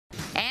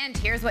And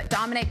here's what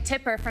Dominic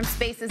Tipper from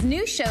Space's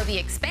new show, The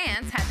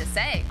Expanse, had to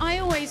say. I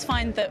always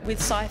find that with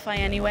sci-fi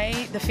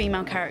anyway, the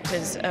female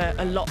characters are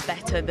a lot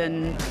better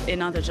than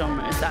in other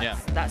genres.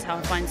 That's how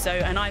I find so.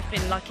 And I've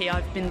been lucky,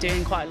 I've been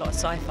doing quite a lot of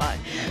sci-fi.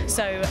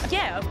 So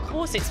yeah, of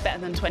course it's better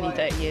than 20,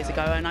 30 years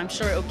ago, and I'm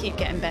sure it'll keep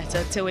getting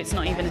better till it's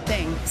not even a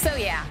thing. So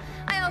yeah,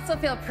 I also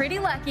feel pretty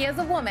lucky as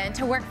a woman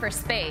to work for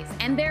Space,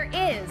 and there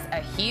is a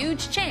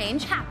huge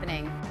change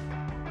happening.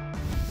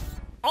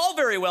 All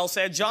very well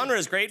said. Genre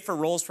is great for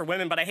roles for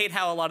women, but I hate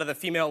how a lot of the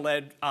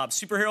female-led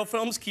superhero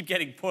films keep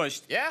getting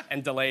pushed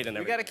and delayed and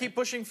everything. We got to keep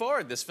pushing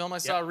forward. This film I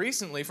saw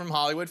recently from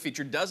Hollywood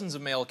featured dozens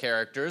of male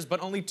characters, but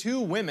only 2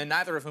 women,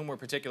 neither of whom were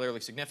particularly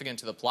significant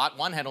to the plot.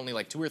 One had only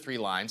like 2 or 3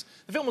 lines.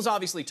 The film was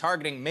obviously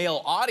targeting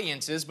male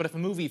audiences, but if a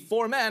movie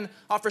for men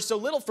offers so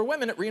little for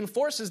women, it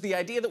reinforces the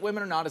idea that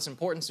women are not as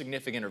important,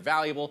 significant, or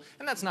valuable,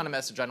 and that's not a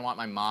message I want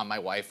my mom, my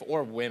wife,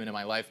 or women in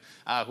my life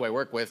who I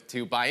work with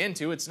to buy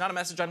into. It's not a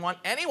message I'd want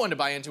anyone to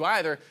buy into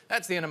either.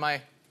 That's the end of my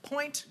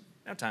point.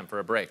 Now time for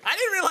a break. I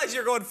didn't realize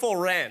you were going full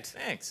rant.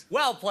 Thanks.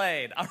 Well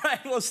played. All right,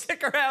 well,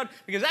 stick around,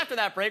 because after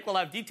that break, we'll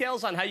have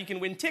details on how you can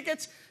win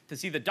tickets to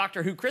see the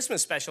Doctor Who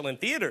Christmas special in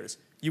theaters.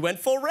 You went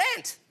full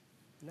rant.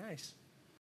 Nice.